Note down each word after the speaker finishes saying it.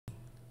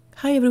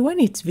Hi everyone,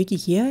 it's Vicky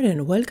here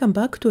and welcome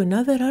back to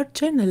another art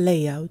channel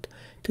layout.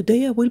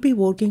 Today I will be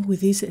working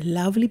with this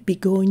lovely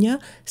Begonia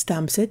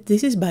stamp set.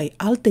 This is by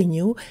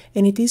Altenew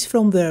and it is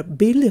from their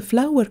Build a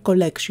Flower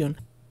collection.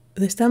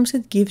 The stamp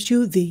set gives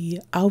you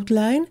the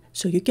outline,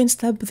 so you can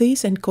stamp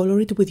this and color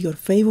it with your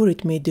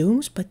favorite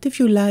mediums, but if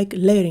you like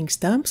layering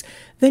stamps,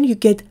 then you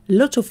get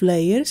lots of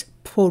layers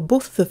for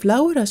both the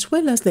flower as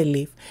well as the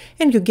leaf,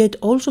 and you get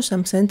also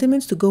some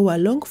sentiments to go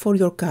along for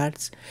your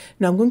cards.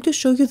 Now I'm going to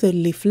show you the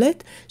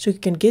leaflet so you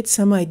can get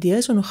some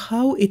ideas on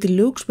how it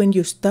looks when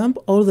you stamp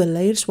all the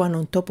layers one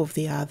on top of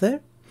the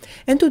other.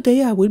 And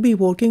today I will be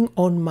working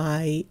on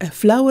my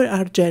flower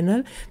art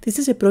journal. This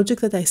is a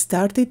project that I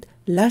started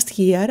last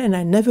year and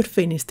I never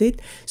finished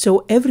it.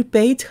 So every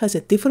page has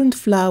a different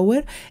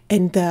flower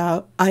and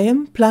I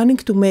am planning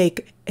to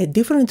make a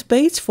different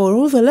page for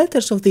all the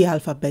letters of the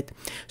alphabet.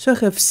 So I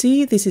have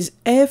C, this is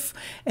F,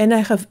 and I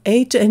have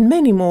H and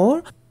many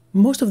more.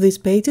 Most of these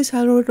pages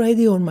are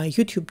already on my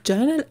YouTube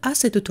channel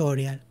as a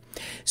tutorial.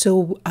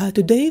 So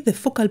today the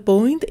focal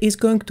point is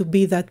going to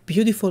be that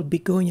beautiful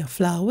begonia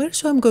flower,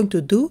 so I'm going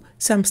to do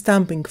some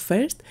stamping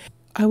first.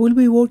 I will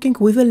be working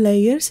with the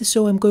layers,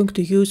 so I'm going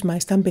to use my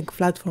stamping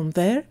platform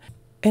there,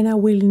 and I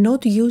will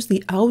not use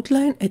the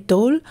outline at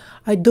all.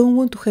 I don't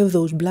want to have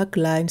those black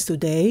lines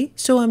today,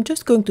 so I'm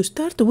just going to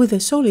start with a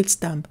solid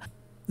stamp.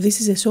 This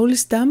is a solid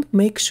stamp.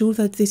 Make sure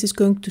that this is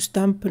going to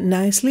stamp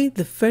nicely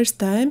the first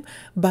time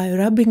by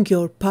rubbing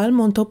your palm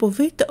on top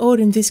of it, or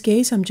in this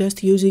case I'm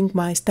just using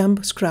my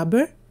stamp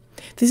scrubber.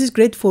 This is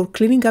great for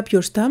cleaning up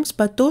your stamps,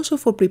 but also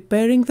for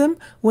preparing them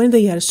when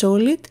they are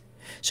solid.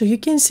 So you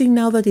can see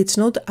now that it's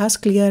not as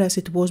clear as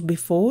it was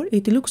before.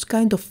 It looks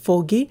kind of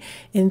foggy,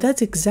 and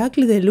that's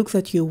exactly the look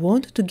that you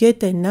want to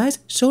get a nice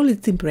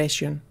solid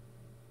impression.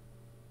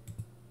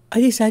 I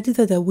decided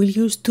that I will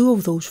use two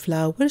of those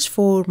flowers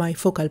for my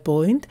focal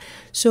point,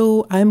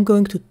 so I'm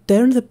going to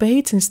turn the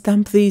page and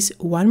stamp this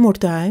one more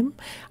time.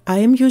 I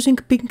am using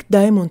pink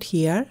diamond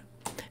here.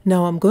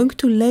 Now I'm going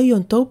to lay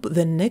on top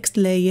the next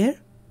layer.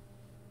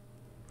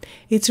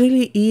 It's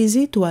really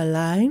easy to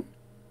align.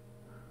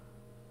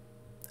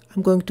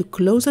 I'm going to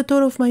close the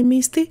door of my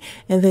Misty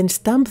and then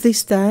stamp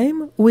this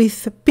time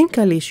with pink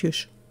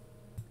Alicious.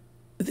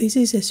 This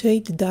is a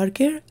shade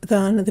darker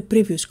than the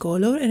previous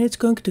color and it's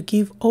going to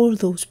give all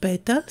those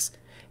petals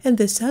and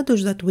the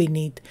shadows that we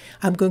need.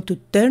 I'm going to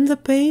turn the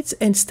page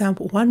and stamp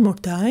one more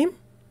time.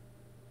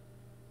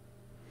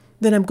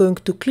 Then I'm going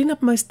to clean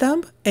up my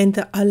stamp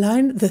and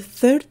align the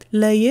third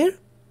layer.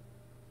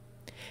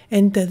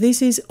 And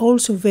this is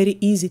also very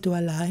easy to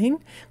align,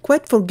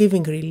 quite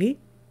forgiving really.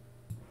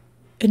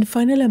 And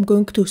finally I'm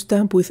going to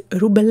stamp with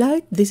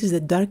Rubellite. This is the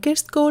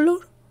darkest color.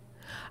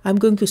 I'm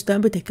going to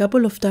stamp it a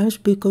couple of times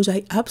because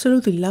I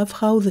absolutely love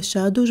how the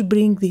shadows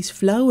bring this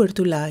flower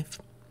to life.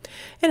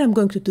 And I'm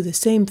going to do the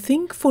same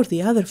thing for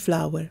the other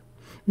flower.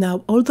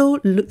 Now, although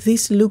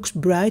this looks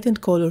bright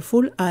and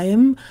colorful, I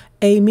am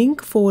aiming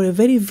for a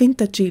very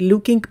vintagey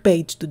looking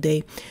page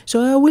today.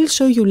 So I will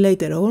show you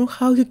later on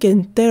how you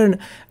can turn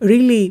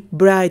really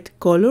bright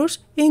colors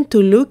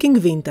into looking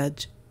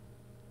vintage.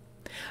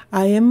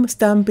 I am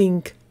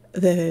stamping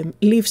the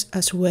leaves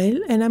as well,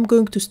 and I'm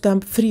going to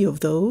stamp 3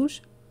 of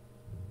those.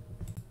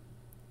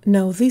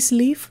 Now this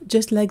leaf,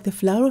 just like the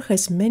flower,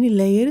 has many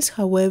layers,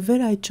 however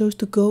I chose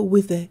to go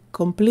with a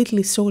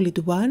completely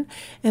solid one,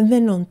 and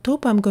then on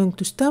top I'm going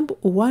to stamp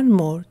one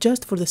more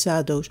just for the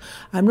shadows.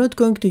 I'm not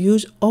going to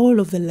use all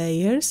of the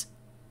layers.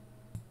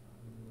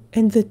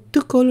 And the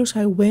two colors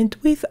I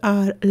went with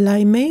are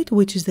Limeade,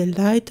 which is the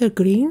lighter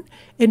green,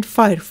 and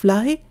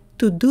Firefly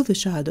to do the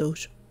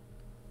shadows.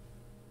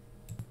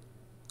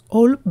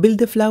 All Build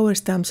a Flower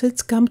stamp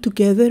sets come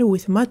together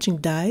with matching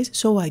dies,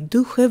 so I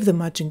do have the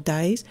matching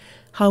dies.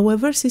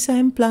 However, since I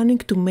am planning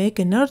to make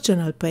an art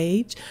journal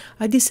page,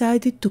 I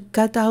decided to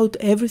cut out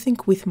everything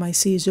with my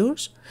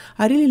scissors.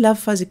 I really love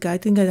fuzzy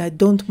cutting and I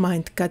don't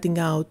mind cutting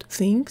out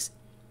things.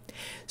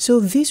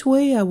 So this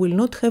way I will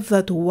not have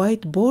that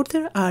white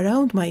border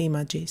around my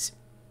images.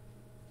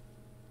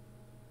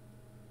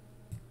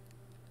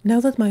 Now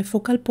that my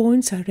focal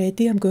points are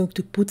ready, I'm going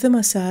to put them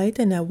aside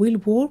and I will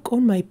work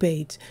on my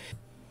page.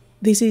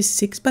 This is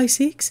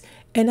 6x6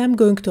 and I'm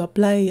going to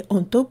apply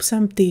on top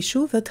some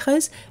tissue that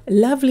has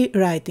lovely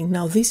writing.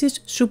 Now this is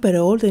super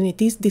old and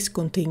it is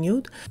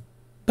discontinued,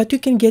 but you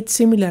can get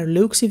similar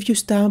looks if you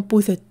stamp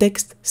with a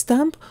text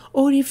stamp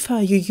or if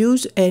you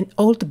use an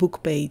old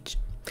book page.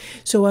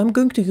 So I'm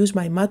going to use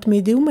my matte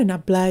medium and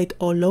apply it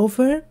all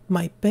over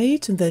my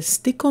page and then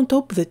stick on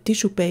top the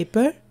tissue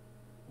paper.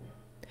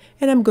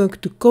 And I'm going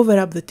to cover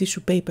up the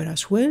tissue paper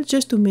as well,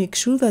 just to make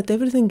sure that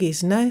everything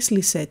is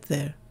nicely set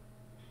there.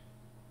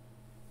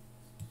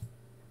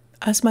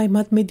 As my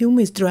matte medium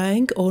is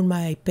drying on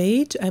my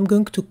page, I'm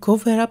going to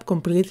cover up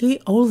completely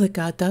all the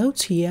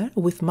cutouts here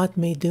with matte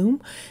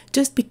medium,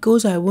 just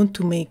because I want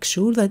to make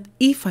sure that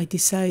if I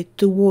decide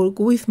to work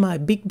with my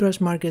big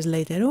brush markers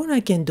later on, I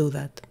can do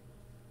that.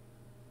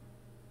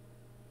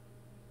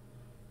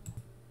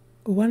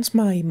 Once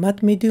my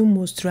matte medium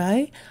was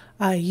dry,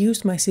 I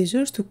used my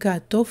scissors to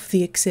cut off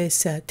the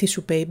excess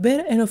tissue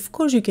paper, and of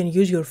course you can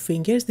use your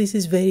fingers. This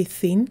is very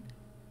thin.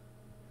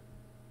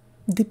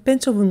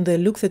 Depends on the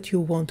look that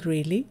you want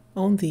really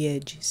on the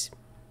edges.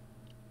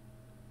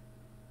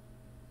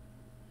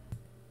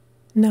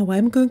 Now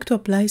I'm going to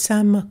apply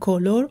some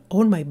color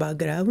on my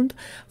background.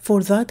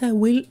 For that I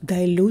will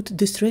dilute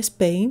Distress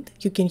Paint.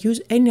 You can use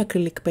any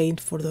acrylic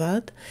paint for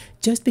that.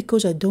 Just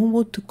because I don't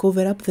want to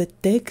cover up the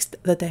text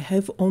that I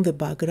have on the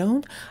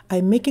background,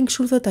 I'm making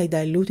sure that I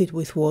dilute it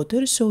with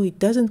water so it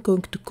doesn't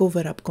going to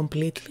cover up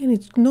completely and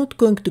it's not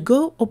going to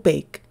go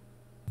opaque.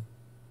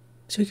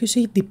 So you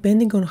see,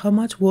 depending on how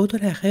much water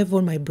I have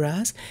on my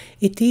brush,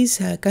 it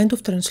is kind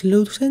of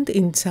translucent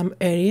in some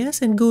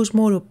areas and goes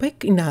more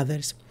opaque in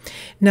others.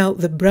 Now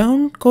the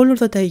brown color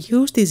that I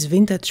used is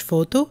Vintage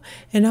Photo,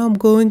 and now I'm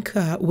going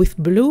with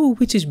blue,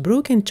 which is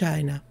Broken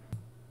China.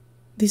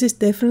 This is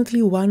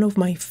definitely one of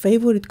my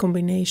favorite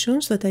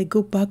combinations that I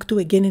go back to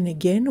again and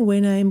again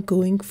when I am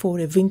going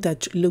for a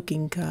vintage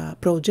looking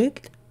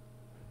project.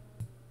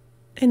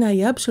 And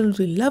I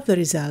absolutely love the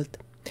result.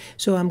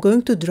 So I'm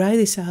going to dry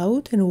this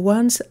out, and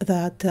once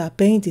that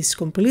paint is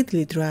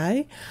completely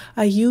dry,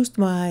 I used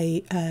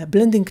my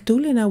blending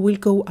tool and I will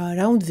go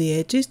around the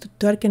edges to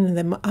darken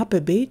them up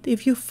a bit.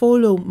 If you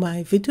follow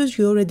my videos,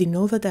 you already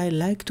know that I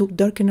like to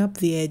darken up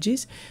the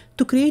edges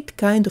to create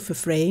kind of a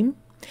frame.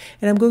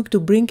 And I'm going to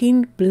bring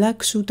in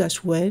black soot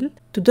as well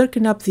to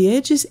darken up the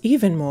edges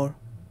even more.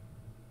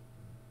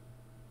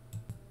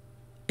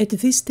 At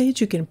this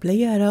stage you can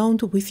play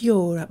around with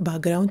your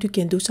background, you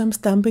can do some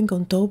stamping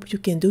on top, you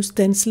can do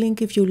stenciling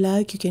if you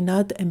like, you can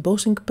add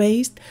embossing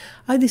paste.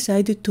 I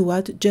decided to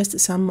add just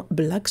some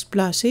black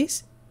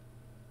splashes.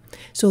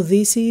 So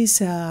this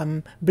is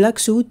black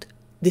soot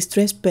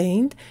Distress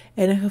Paint,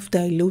 and I have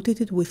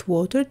diluted it with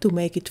water to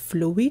make it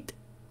fluid.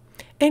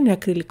 Any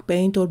acrylic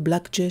paint or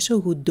black gesso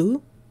would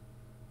do.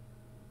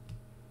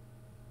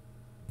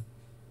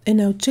 And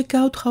now check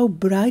out how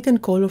bright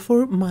and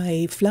colorful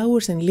my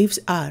flowers and leaves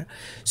are.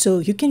 So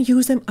you can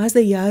use them as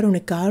they are on a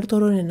card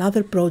or on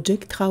another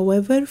project.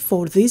 However,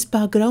 for this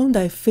background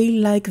I feel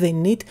like they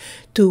need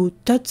to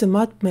touch them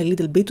up a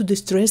little bit to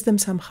distress them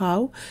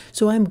somehow.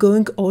 So I'm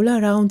going all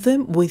around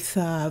them with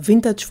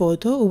Vintage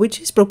Photo, which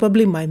is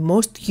probably my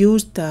most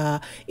used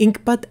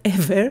ink pad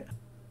ever.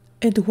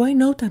 And why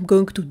not, I'm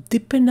going to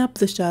deepen up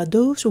the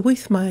shadows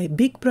with my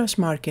big brush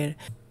marker.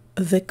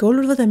 The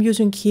color that I'm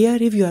using here,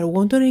 if you are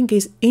wondering,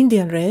 is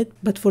Indian Red,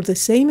 but for the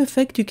same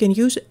effect you can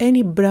use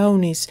any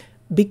brownish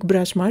big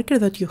brush marker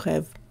that you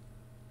have.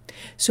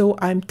 So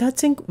I'm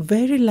touching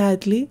very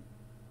lightly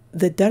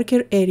the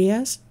darker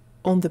areas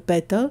on the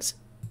petals,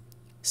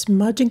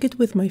 smudging it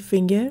with my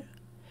finger.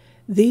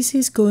 This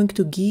is going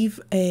to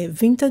give a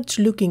vintage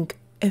looking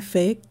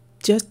effect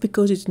just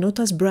because it's not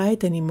as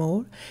bright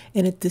anymore,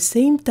 and at the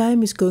same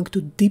time it's going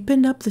to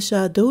deepen up the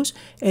shadows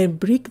and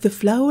bring the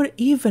flower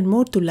even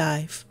more to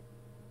life.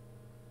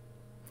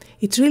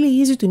 It's really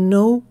easy to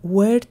know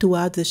where to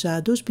add the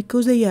shadows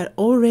because they are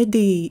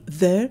already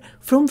there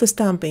from the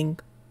stamping.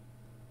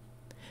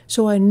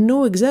 So I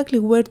know exactly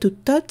where to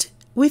touch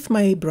with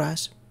my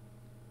brush.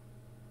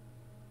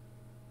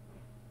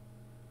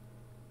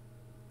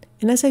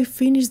 And as I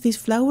finish this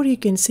flower, you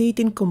can see it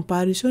in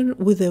comparison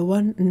with the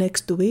one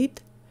next to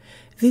it.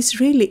 This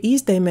really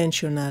is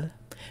dimensional.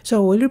 So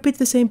I will repeat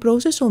the same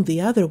process on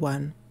the other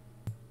one.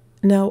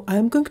 Now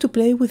I'm going to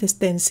play with a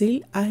stencil.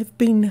 I've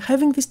been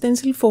having this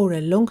stencil for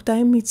a long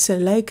time. It's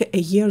like a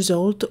years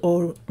old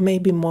or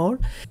maybe more.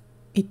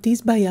 It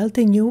is by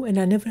Altenew and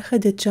I never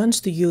had a chance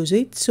to use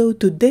it, so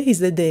today is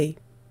the day.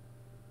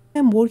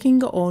 I'm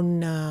working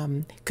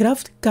on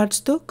craft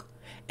cardstock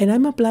and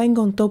I'm applying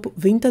on top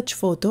Vintage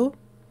Photo.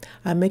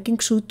 I'm making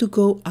sure to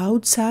go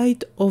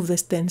outside of the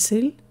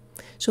stencil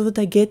so that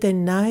I get a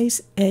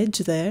nice edge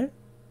there.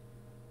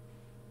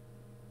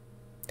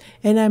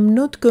 And I'm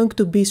not going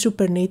to be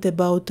super neat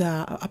about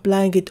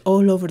applying it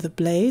all over the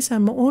place.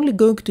 I'm only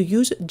going to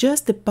use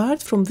just a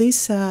part from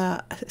this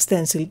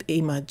stenciled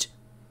image.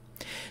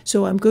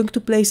 So I'm going to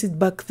place it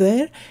back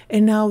there,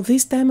 and now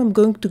this time I'm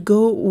going to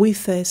go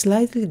with a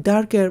slightly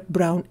darker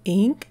brown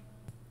ink.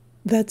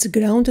 That's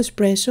ground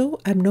espresso.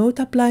 I'm not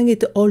applying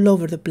it all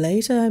over the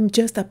place, I'm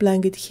just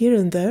applying it here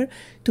and there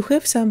to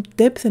have some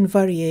depth and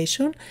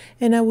variation,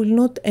 and I will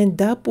not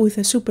end up with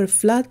a super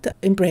flat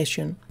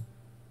impression.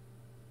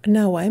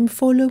 Now I'm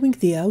following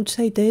the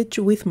outside edge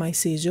with my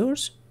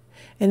scissors,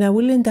 and I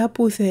will end up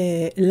with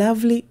a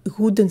lovely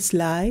wooden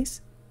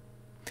slice,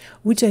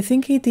 which I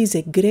think it is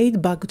a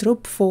great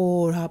backdrop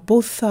for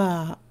both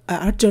art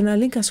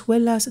journaling as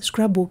well as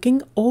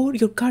scrapbooking or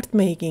your card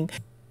making.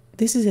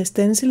 This is a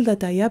stencil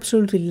that I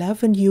absolutely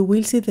love, and you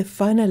will see the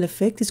final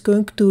effect is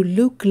going to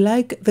look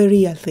like the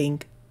real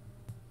thing.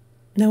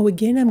 Now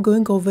again I'm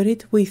going over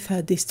it with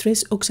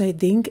Distress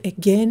Oxide ink,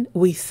 again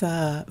with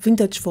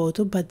Vintage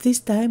Photo, but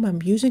this time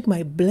I'm using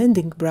my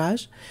blending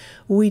brush,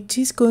 which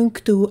is going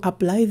to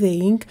apply the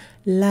ink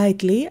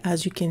lightly,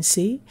 as you can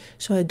see,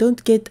 so I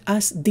don't get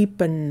as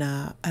deep in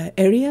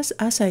areas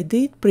as I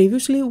did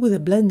previously with the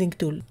blending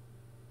tool.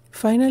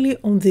 Finally,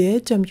 on the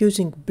edge I'm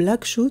using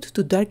black Soot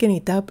to darken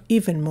it up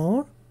even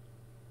more.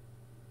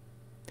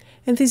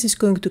 And this is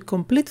going to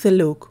complete the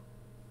look.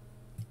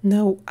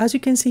 Now, as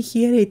you can see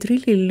here, it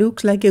really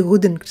looks like a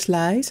wooden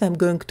slice. I'm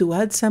going to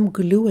add some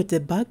glue at the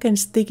back and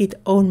stick it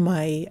on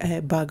my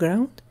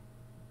background.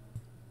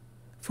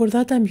 For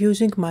that I'm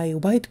using my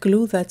white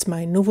glue, that's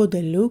my Nuvo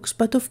Deluxe,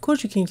 but of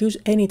course you can use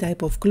any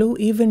type of glue,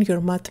 even your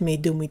matte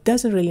medium, it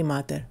doesn't really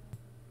matter.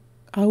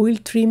 I will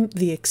trim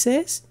the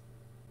excess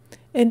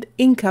and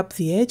ink up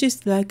the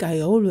edges like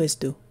I always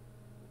do.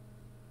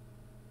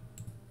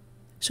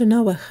 So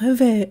now I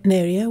have an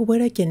area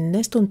where I can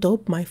nest on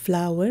top my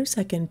flowers.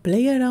 I can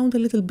play around a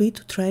little bit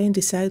to try and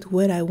decide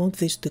where I want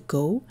this to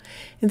go.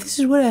 And this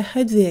is where I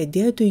had the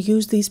idea to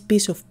use this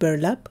piece of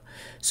burlap.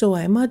 So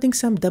I'm adding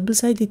some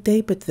double-sided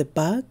tape at the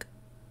back,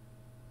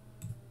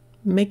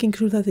 making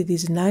sure that it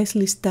is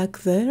nicely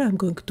stuck there. I'm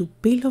going to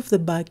peel off the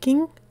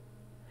backing,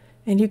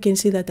 and you can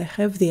see that I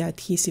have the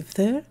adhesive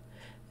there.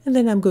 And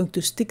then I'm going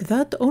to stick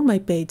that on my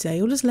page. I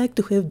always like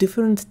to have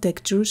different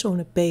textures on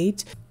a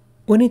page.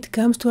 When it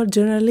comes to art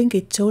journaling,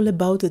 it's all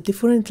about the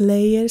different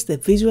layers, the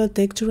visual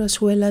texture, as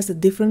well as the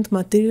different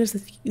materials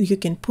that you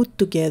can put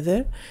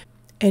together.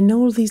 And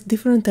all these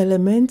different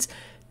elements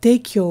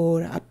take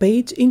your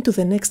page into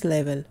the next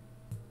level.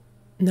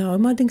 Now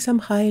I'm adding some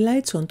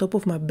highlights on top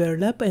of my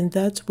burlap, and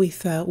that's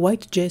with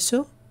white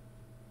gesso.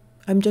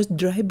 I'm just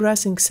dry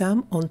brushing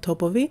some on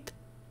top of it.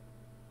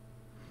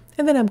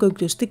 And then I'm going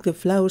to stick the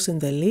flowers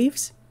and the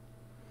leaves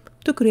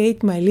to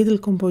create my little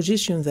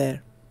composition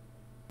there.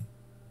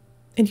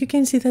 And you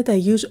can see that I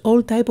use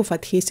all type of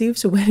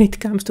adhesives when it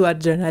comes to art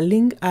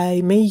journaling.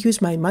 I may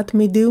use my matte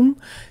medium.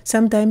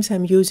 Sometimes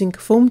I'm using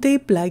foam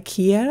tape like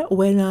here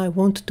when I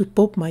want to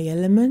pop my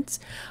elements.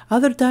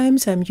 Other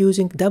times I'm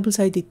using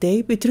double-sided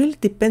tape. It really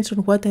depends on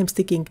what I'm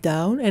sticking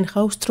down and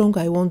how strong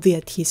I want the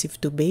adhesive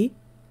to be.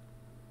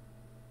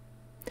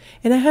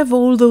 And I have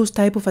all those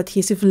type of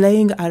adhesive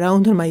laying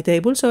around on my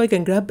table, so I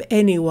can grab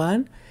any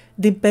one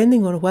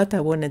depending on what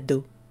I want to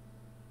do.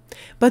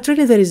 But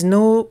really there is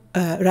no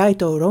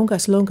right or wrong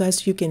as long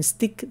as you can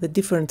stick the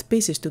different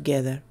pieces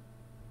together.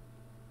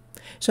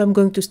 So I'm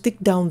going to stick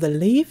down the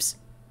leaves.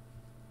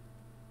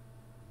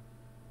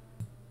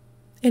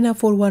 And now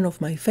for one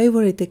of my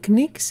favorite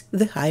techniques,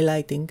 the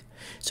highlighting.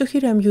 So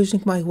here I'm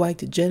using my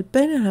white gel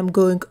pen and I'm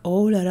going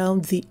all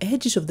around the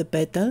edges of the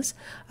petals,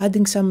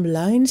 adding some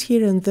lines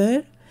here and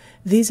there.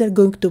 These are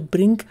going to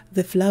bring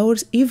the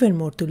flowers even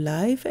more to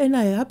life, and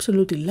I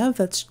absolutely love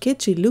that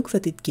sketchy look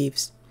that it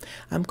gives.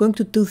 I'm going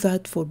to do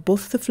that for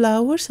both the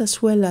flowers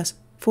as well as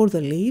for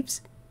the leaves.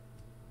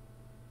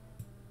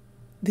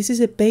 This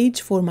is a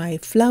page for my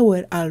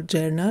flower art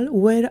journal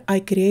where I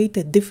create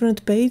a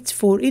different page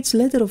for each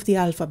letter of the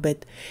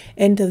alphabet,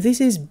 and this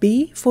is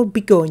B for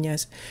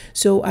begonias.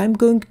 So I'm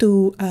going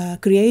to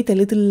create a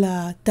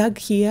little tag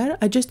here.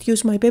 I just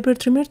use my paper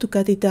trimmer to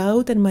cut it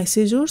out and my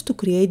scissors to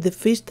create the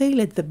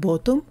fishtail at the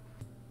bottom.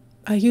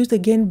 I used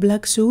again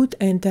black Soot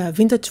and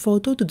vintage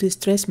photo to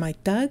distress my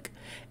tag,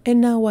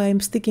 and now I am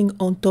sticking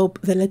on top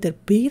the letter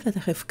B that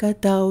I have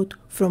cut out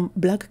from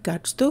black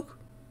cardstock,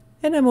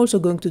 and I'm also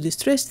going to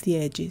distress the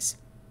edges.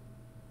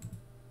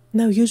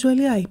 Now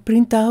usually I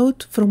print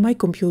out from my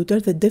computer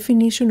the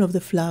definition of the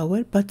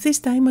flower, but this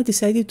time I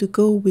decided to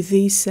go with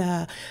these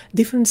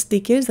different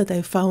stickers that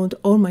I found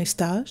on my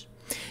stash.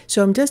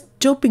 So I'm just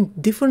chopping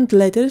different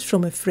letters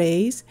from a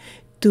phrase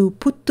to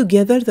put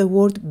together the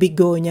word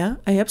Begonia.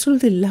 I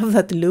absolutely love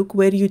that look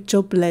where you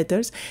chop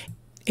letters,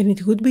 and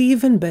it would be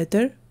even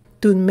better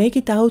to make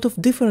it out of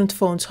different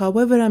fonts.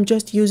 However, I'm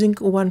just using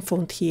one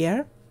font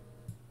here.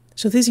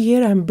 So this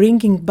year I'm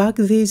bringing back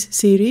this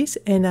series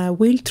and I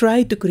will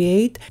try to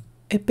create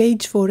a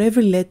page for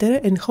every letter,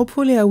 and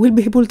hopefully I will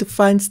be able to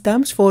find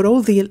stamps for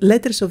all the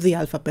letters of the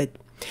alphabet.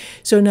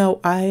 So now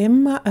I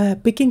am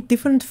picking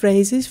different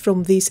phrases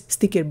from this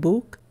sticker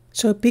book.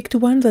 So I picked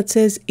one that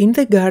says in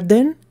the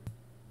garden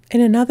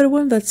and another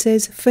one that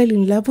says fell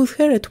in love with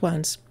her at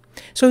once.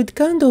 So it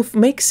kind of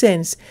makes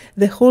sense.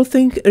 The whole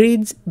thing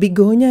reads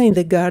Begonia in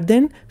the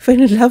garden, fell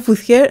in love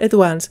with her at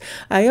once.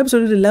 I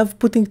absolutely love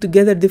putting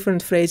together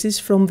different phrases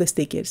from the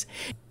stickers.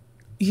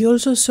 You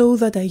also saw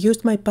that I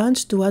used my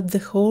punch to add the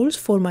holes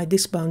for my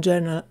disc-bound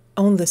journal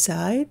on the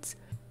sides.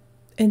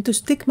 And to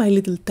stick my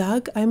little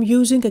tag, I'm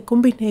using a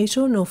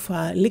combination of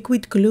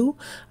liquid glue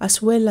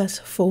as well as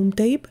foam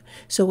tape.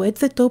 So at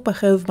the top I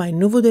have my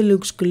Nuvo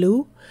Deluxe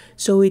glue,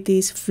 so it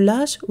is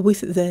flush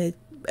with the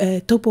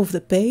top of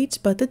the page,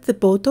 but at the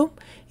bottom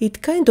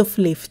it kind of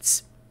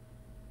lifts.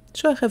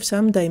 So I have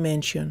some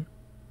dimension.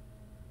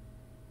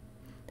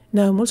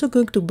 Now I'm also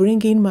going to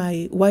bring in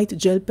my white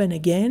gel pen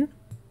again.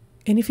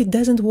 And if it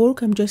doesn't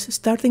work, I'm just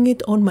starting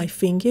it on my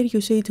finger.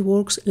 You see it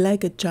works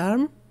like a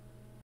charm.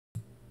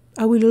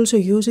 I will also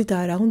use it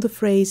around the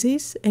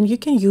phrases, and you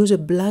can use a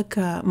black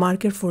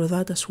marker for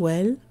that as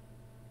well.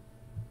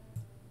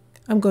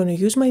 I'm going to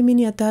use my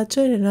mini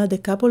attacher and add a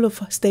couple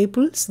of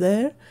staples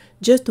there,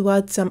 just to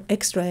add some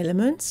extra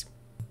elements.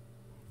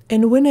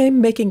 And when I'm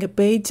making a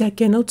page, I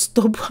cannot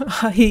stop.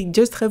 I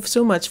just have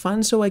so much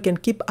fun, so I can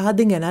keep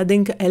adding and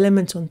adding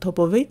elements on top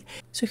of it.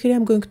 So here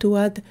I'm going to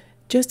add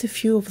just a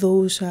few of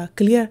those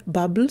clear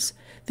bubbles.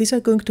 These are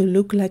going to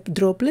look like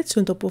droplets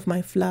on top of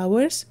my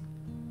flowers.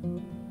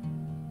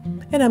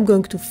 And I'm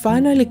going to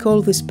finally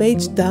call this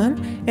page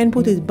done and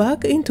put it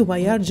back into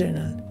my art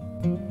journal.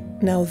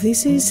 Now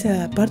this is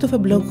part of a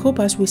blog hop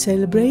as we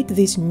celebrate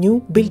this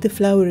new Build a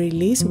Flower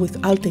release with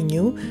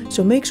Altenew,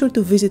 so make sure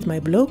to visit my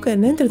blog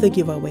and enter the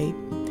giveaway.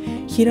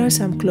 Here are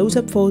some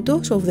close-up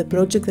photos of the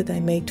project that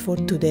I made for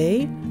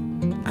today.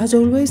 As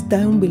always,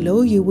 down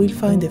below you will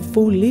find a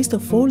full list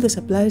of all the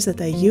supplies that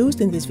I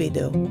used in this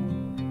video.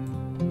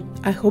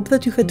 I hope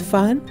that you had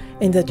fun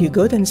and that you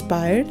got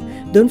inspired.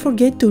 Don't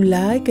forget to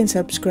like and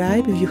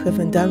subscribe if you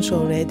haven't done so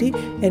already,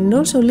 and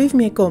also leave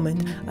me a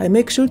comment. I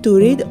make sure to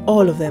read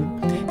all of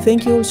them.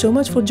 Thank you all so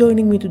much for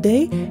joining me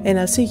today, and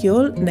I'll see you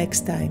all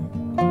next time.